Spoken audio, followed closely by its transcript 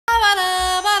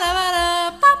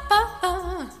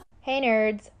Hey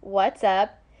nerds, what's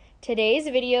up? Today's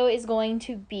video is going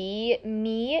to be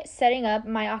me setting up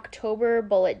my October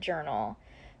bullet journal.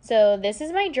 So this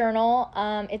is my journal.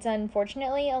 It's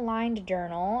unfortunately a lined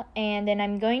journal, and then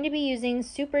I'm going to be using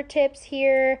super tips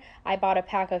here. I bought a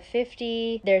pack of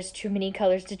 50. There's too many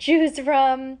colors to choose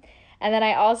from. And then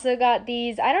I also got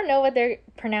these, I don't know what they're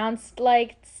pronounced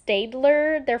like,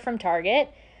 Stadler. They're from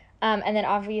Target. And then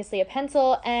obviously a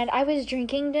pencil, and I was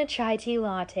drinking a chai tea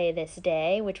latte this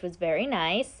day, which was very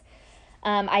nice.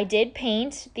 I did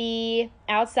paint the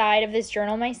outside of this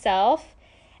journal myself,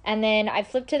 and then I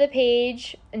flipped to the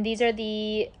page, and these are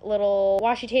the little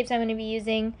washi tapes I'm going to be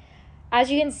using. As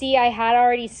you can see, I had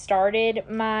already started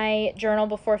my journal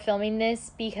before filming this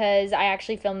because I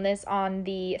actually filmed this on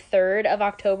the 3rd of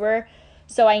October,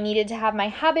 so I needed to have my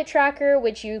habit tracker,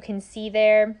 which you can see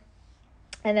there.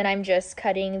 And then I'm just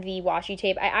cutting the washi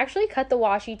tape. I actually cut the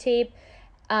washi tape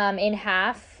in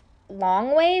half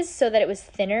long ways so that it was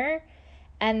thinner,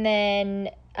 and then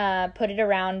put it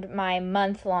around my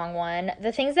month-long one.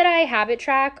 The things that I habit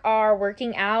track are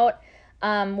working out,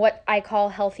 what I call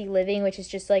healthy living, which is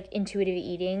just like intuitive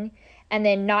eating, and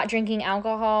then not drinking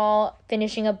alcohol,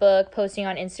 finishing a book, posting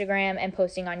on Instagram, and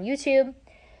posting on YouTube.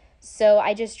 So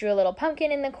I just drew a little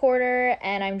pumpkin in the corner,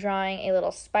 and I'm drawing a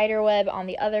little spider web on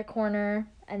the other corner,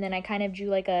 and then I kind of drew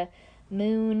like a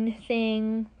moon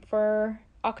thing for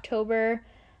October.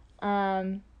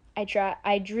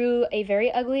 I drew a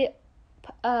very ugly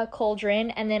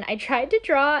cauldron, and then I tried to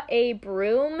draw a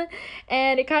broom,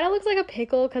 and it kind of looks like a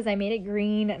pickle because I made it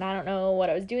green, and I don't know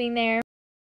what I was doing there.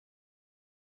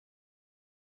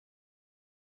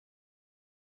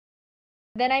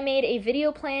 Then I made a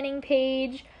video planning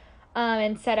page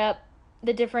and set up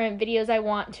the different videos I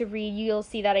want to read. You'll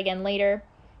see that again later.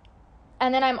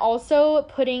 And then I'm also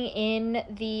putting in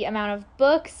the amount of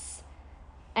books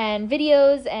and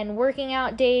videos and working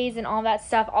out days and all that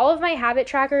stuff. All of my habit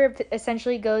tracker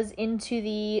essentially goes into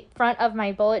the front of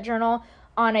my bullet journal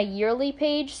on a yearly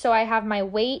page. So I have my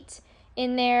weight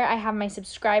in there. I have my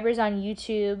subscribers on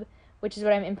YouTube, which is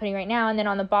what I'm inputting right now. And then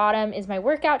on the bottom is my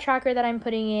workout tracker that I'm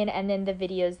putting in, and then the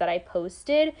videos that I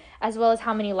posted, as well as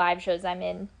how many live shows I'm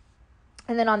in.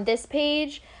 And then on this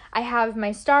page, I have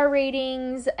my star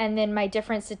ratings and then my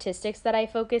different statistics that I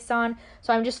focus on.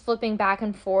 So I'm just flipping back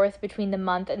and forth between the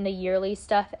month and the yearly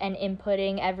stuff and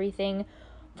inputting everything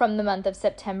from the month of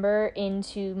September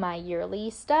into my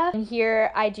yearly stuff. And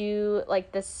here I do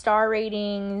like the star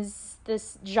ratings, the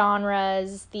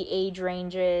genres, the age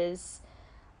ranges,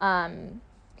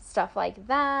 stuff like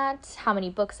that, how many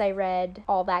books I read,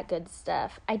 all that good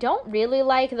stuff. I don't really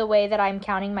like the way that I'm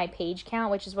counting my page count,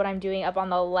 which is what I'm doing up on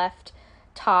the left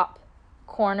top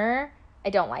corner. I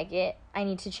don't like it. I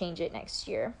need to change it next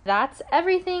year. That's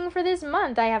everything for this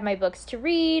month. I have my books to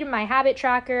read, my habit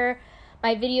tracker,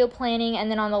 my video planning, and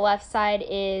then on the left side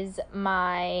is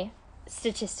my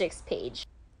statistics page.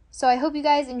 So I hope you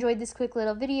guys enjoyed this quick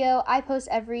little video. I post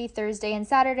every Thursday and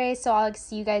Saturday, so I'll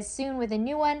see you guys soon with a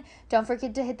new one. Don't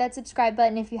forget to hit that subscribe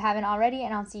button if you haven't already,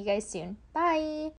 and I'll see you guys soon. Bye!